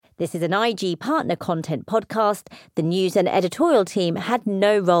This is an IG partner content podcast. The news and editorial team had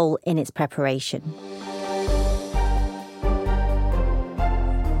no role in its preparation.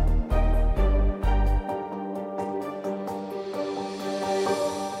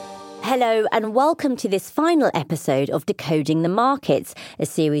 Hello and welcome to this final episode of Decoding the Markets, a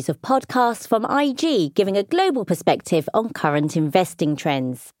series of podcasts from IG giving a global perspective on current investing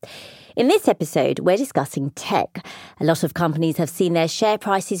trends. In this episode, we're discussing tech. A lot of companies have seen their share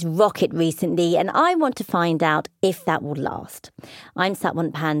prices rocket recently, and I want to find out if that will last. I'm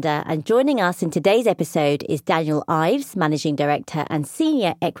Satwant Panda, and joining us in today's episode is Daniel Ives, Managing Director and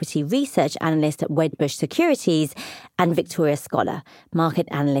Senior Equity Research Analyst at Wedbush Securities, and Victoria Scholar, Market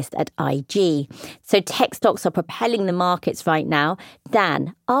Analyst at IG. So tech stocks are propelling the markets right now.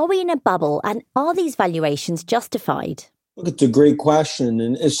 Dan, are we in a bubble, and are these valuations justified? Look, it's a great question.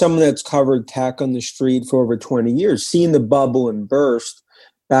 And as someone that's covered tech on the street for over 20 years, seeing the bubble and burst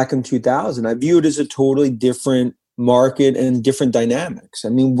back in 2000, I view it as a totally different market and different dynamics. I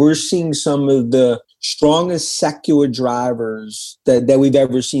mean, we're seeing some of the strongest secular drivers that we've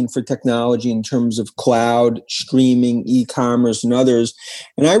ever seen for technology in terms of cloud, streaming, e-commerce, and others.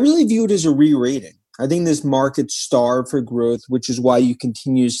 And I really view it as a re-rating. I think this market's starved for growth, which is why you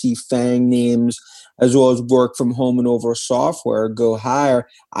continue to see FANG names as well as work from home and overall software go higher.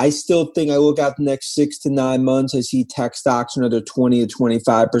 I still think I look out the next 6 to 9 months, I see tech stocks another 20 to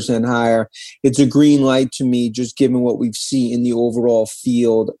 25% higher. It's a green light to me, just given what we've seen in the overall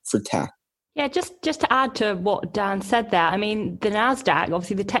field for tech. Yeah, just to add to what Dan said there, I mean, the NASDAQ,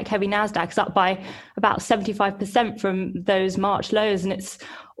 obviously the tech-heavy NASDAQ is up by about 75% from those March lows, and it's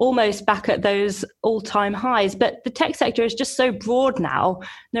almost back at those all-time highs. But the tech sector is just so broad now.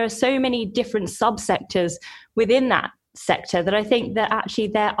 There are so many different subsectors within that sector that I think that actually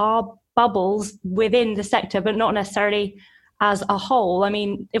there are bubbles within the sector, but not necessarily as a whole. I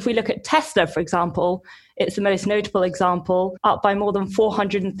mean, if we look at Tesla, for example, it's the most notable example, up by more than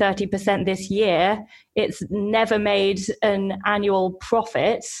 430% this year. It's never made an annual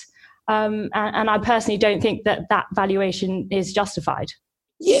profit. And I personally don't think that that valuation is justified.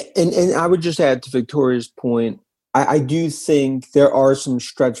 Yeah, and I would just add to Victoria's point, I do think there are some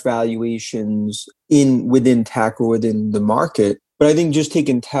stretch valuations within tech or within the market. But I think just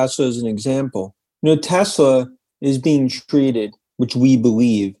taking Tesla as an example, Tesla is being treated, which we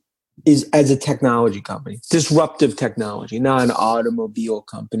believe, is as a technology company, disruptive technology, not an automobile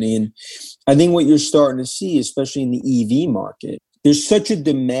company. And I think what you're starting to see, especially in the EV market, there's such a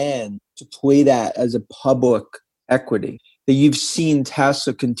demand to play that as a public equity that you've seen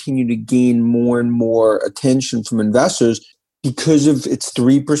Tesla continue to gain more and more attention from investors because of its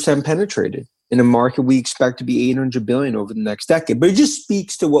 3% penetrated in a market we expect to be $800 billion over the next decade. But it just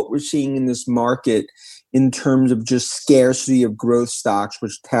speaks to what we're seeing in this market in terms of just scarcity of growth stocks,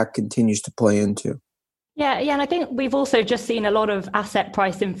 which tech continues to play into. Yeah, and I think we've also just seen a lot of asset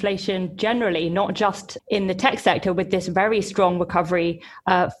price inflation generally, not just in the tech sector, with this very strong recovery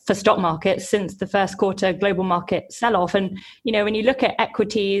for stock markets since the first quarter global market sell-off. And, when you look at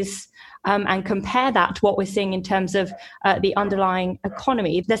equities and compare that to what we're seeing in terms of the underlying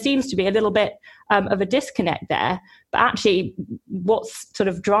economy, there seems to be a little bit of a disconnect there. But actually, what's sort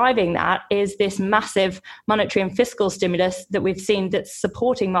of driving that is this massive monetary and fiscal stimulus that we've seen that's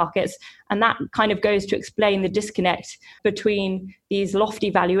supporting markets. And that kind of goes to explain the disconnect between these lofty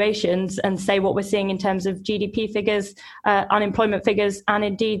valuations and, say, what we're seeing in terms of GDP figures, unemployment figures, and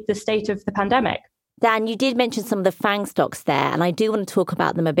indeed the state of the pandemic. Dan, you did mention some of the FANG stocks there, and I do want to talk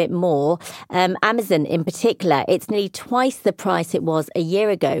about them a bit more. Amazon in particular, it's nearly twice the price it was a year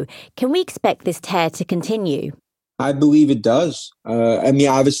ago. Can we expect this tear to continue? I believe it does.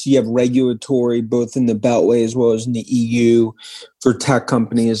 Obviously you have regulatory both in the Beltway as well as in the EU for tech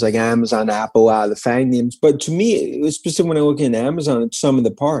companies like Amazon, Apple, the FANG names. But to me, especially when I look at Amazon, it's some of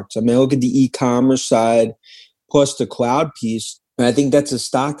the parts. I look at the e-commerce side plus the cloud piece. And I think that's a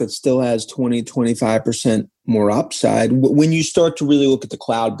stock that still has 20, 25% more upside. When you start to really look at the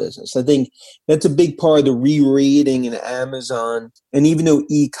cloud business, I think that's a big part of the re-rating in Amazon. And even though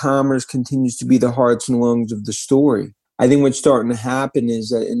e-commerce continues to be the hearts and lungs of the story, I think what's starting to happen is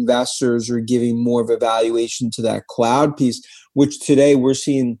that investors are giving more of a valuation to that cloud piece, which today we're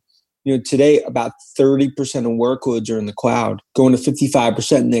seeing. Today about 30% of workloads are in the cloud, going to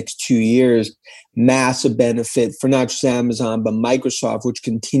 55% next 2 years. Massive benefit for not just Amazon, but Microsoft, which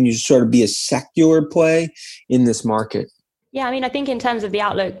continues to sort of be a secular play in this market. Yeah, I think in terms of the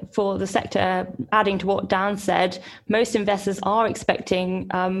outlook for the sector, adding to what Dan said, most investors are expecting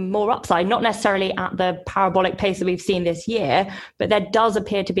more upside, not necessarily at the parabolic pace that we've seen this year, but there does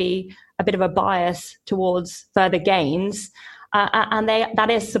appear to be a bit of a bias towards further gains. And that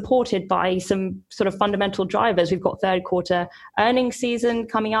is supported by some sort of fundamental drivers. We've got third quarter earnings season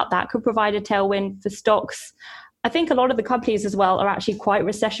coming up. That could provide a tailwind for stocks. I think a lot of the companies as well are actually quite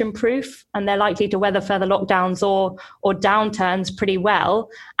recession proof, and they're likely to weather further lockdowns or downturns pretty well.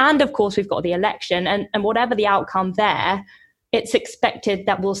 And of course, we've got the election, and whatever the outcome there, it's expected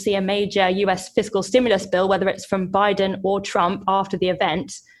that we'll see a major US fiscal stimulus bill, whether it's from Biden or Trump after the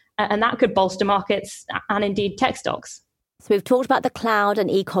event, and that could bolster markets and indeed tech stocks. So we've talked about the cloud and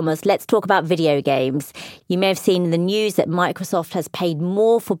e-commerce. Let's talk about video games. You may have seen in the news that Microsoft has paid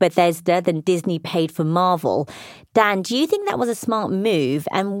more for Bethesda than Disney paid for Marvel. Dan, do you think that was a smart move?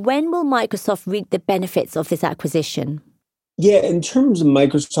 And when will Microsoft reap the benefits of this acquisition? Yeah, in terms of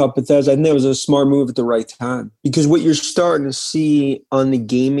Microsoft Bethesda, I think that was a smart move at the right time, because what you're starting to see on the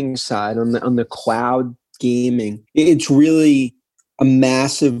gaming side, on the cloud gaming, it's really a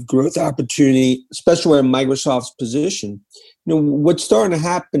massive growth opportunity, especially where Microsoft's position. What's starting to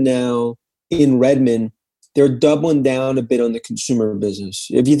happen now in Redmond, they're doubling down a bit on the consumer business.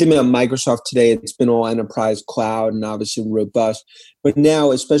 If you think about Microsoft today, it's been all enterprise cloud and obviously robust. But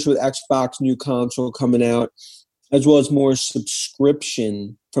now, especially with Xbox new console coming out, as well as more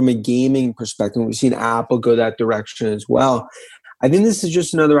subscription from a gaming perspective, we've seen Apple go that direction as well. I think this is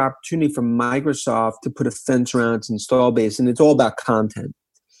just another opportunity for Microsoft to put a fence around its install base, and it's all about content.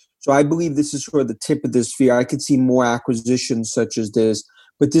 So I believe this is sort of the tip of the spear. I could see more acquisitions such as this,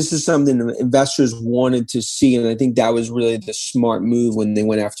 but this is something that investors wanted to see, and I think that was really the smart move when they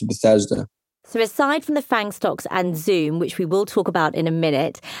went after Bethesda. So aside from the FANG stocks and Zoom, which we will talk about in a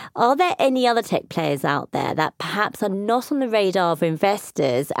minute, are there any other tech players out there that perhaps are not on the radar of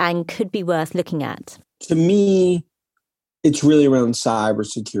investors and could be worth looking at? To me, it's really around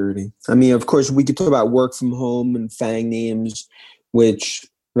cybersecurity. I mean, of course, we could talk about work from home and FANG names, which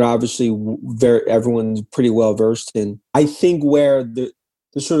obviously everyone's pretty well versed in. I think where the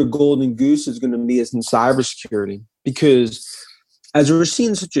sort of golden goose is going to be is in cybersecurity, because as we're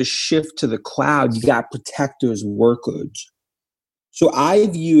seeing such a shift to the cloud, you got to protect those workloads. So I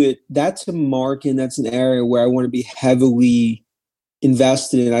view it, that's a market, that's an area where I want to be heavily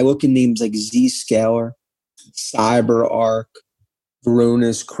invested in. I look at names like Zscaler, CyberArk,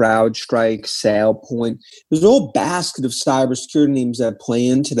 Varonis, CrowdStrike, SailPoint. There's a whole basket of cybersecurity names that play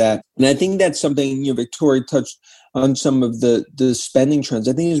into that. And I think that's something, Victoria touched on some of the spending trends.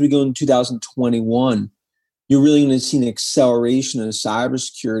 I think as we go into 2021, you're really going to see an acceleration of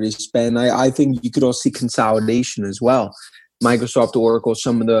cybersecurity spend. I think you could also see consolidation as well. Microsoft, Oracle,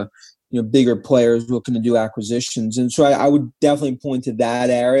 some of the bigger players looking to do acquisitions. And so I would definitely point to that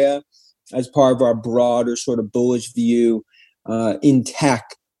area as part of our broader sort of bullish view in tech,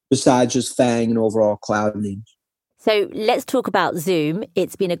 besides just FANG and overall cloud names. So let's talk about Zoom.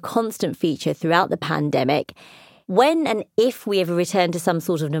 It's been a constant feature throughout the pandemic. When and if we ever return to some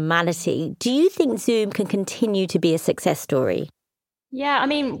sort of normality, do you think Zoom can continue to be a success story? Yeah, I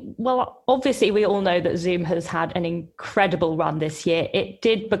mean, well, obviously we all know that Zoom has had an incredible run this year. It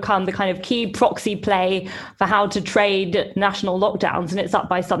did become the kind of key proxy play for how to trade national lockdowns, and it's up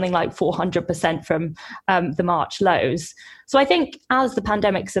by something like 400% from the March lows. So I think as the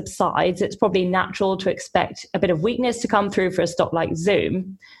pandemic subsides, it's probably natural to expect a bit of weakness to come through for a stock like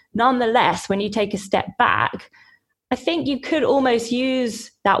Zoom. Nonetheless, when you take a step back, I think you could almost use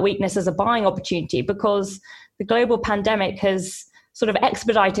that weakness as a buying opportunity, because the global pandemic has sort of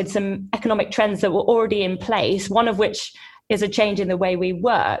expedited some economic trends that were already in place, one of which is a change in the way we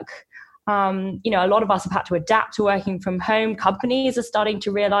work. A lot of us have had to adapt to working from home. Companies are starting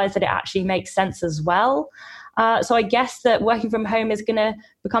to realize that it actually makes sense as well. So I guess that working from home is going to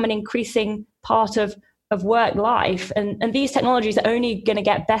become an increasing part of work life. And these technologies are only going to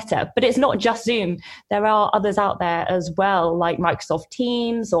get better. But it's not just Zoom. There are others out there as well, like Microsoft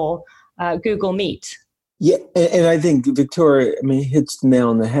Teams or Google Meet. Yeah, and I think Victoria, hits the nail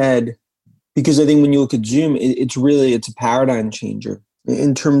on the head, because I think when you look at Zoom, it's a paradigm changer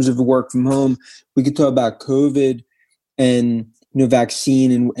in terms of work from home. We could talk about COVID and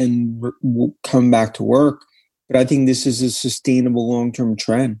vaccine and come back to work, but I think this is a sustainable long-term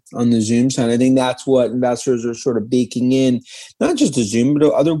trend on the Zoom side. I think that's what investors are sort of baking in, not just to Zoom,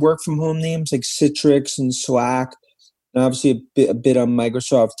 but other work from home names like Citrix and Slack, and obviously a bit on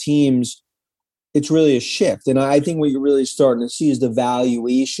Microsoft Teams. It's really a shift. And I think what you're really starting to see is the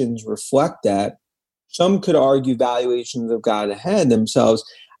valuations reflect that. Some could argue valuations have got ahead themselves.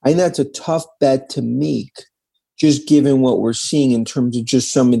 I think that's a tough bet to make, just given what we're seeing in terms of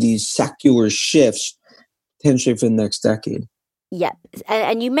just some of these secular shifts potentially for the next decade. Yep.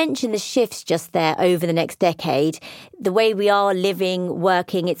 And you mentioned the shifts just there over the next decade. The way we are living,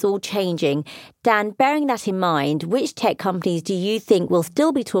 working, it's all changing. Dan, bearing that in mind, which tech companies do you think we'll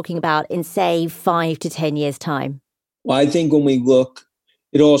still be talking about in, say, 5 to 10 years' time? Well, I think when we look,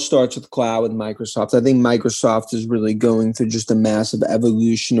 it all starts with cloud with Microsoft. I think Microsoft is really going through just a massive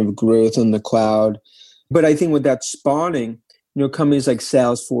evolution of growth on the cloud. But I think with that spawning, companies like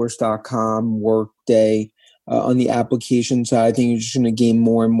Salesforce.com, Workday, on the application side, I think you're just going to gain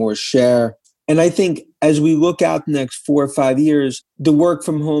more and more share. And I think as we look out the next 4 or 5 years, the work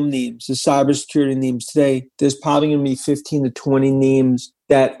from home names, the cybersecurity names today, there's probably going to be 15 to 20 names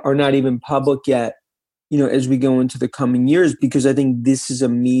that are not even public yet, as we go into the coming years, because I think this is a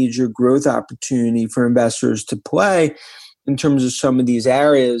major growth opportunity for investors to play in terms of some of these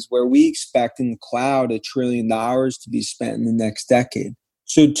areas where we expect in the cloud $1 trillion to be spent in the next decade.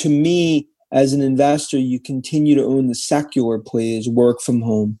 So to me, as an investor, you continue to own the secular plays, work from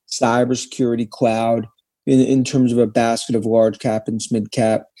home, cybersecurity, cloud, in terms of a basket of large cap and mid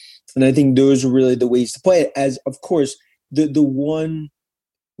cap. And I think those are really the ways to play it. As, of course, the one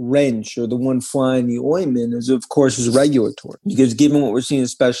wrench or the one fly in the ointment is regulatory. Because given what we're seeing,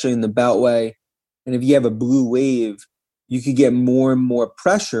 especially in the Beltway, and if you have a blue wave, you could get more and more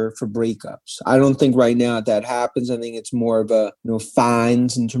pressure for breakups. I don't think right now that happens. I think it's more of a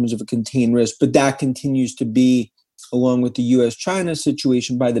fines in terms of a contained risk, but that continues to be, along with the U.S.-China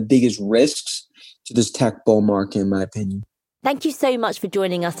situation, by the biggest risks to this tech bull market, in my opinion. Thank you so much for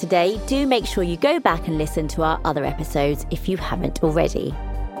joining us today. Do make sure you go back and listen to our other episodes if you haven't already.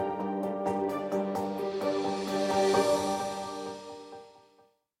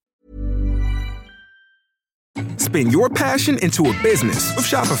 Spin your passion into a business with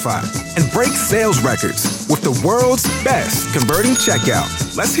Shopify and break sales records with the world's best converting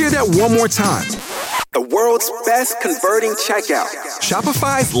checkout. Let's hear that one more time. The world's best converting checkout.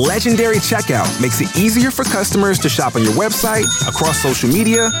 Shopify's legendary checkout makes it easier for customers to shop on your website, across social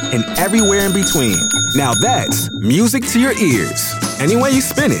media, and everywhere in between. Now that's music to your ears. Any way you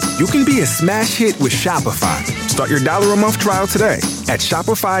spin it, you can be a smash hit with Shopify. Start your $1 a month trial today at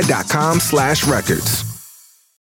shopify.com/records.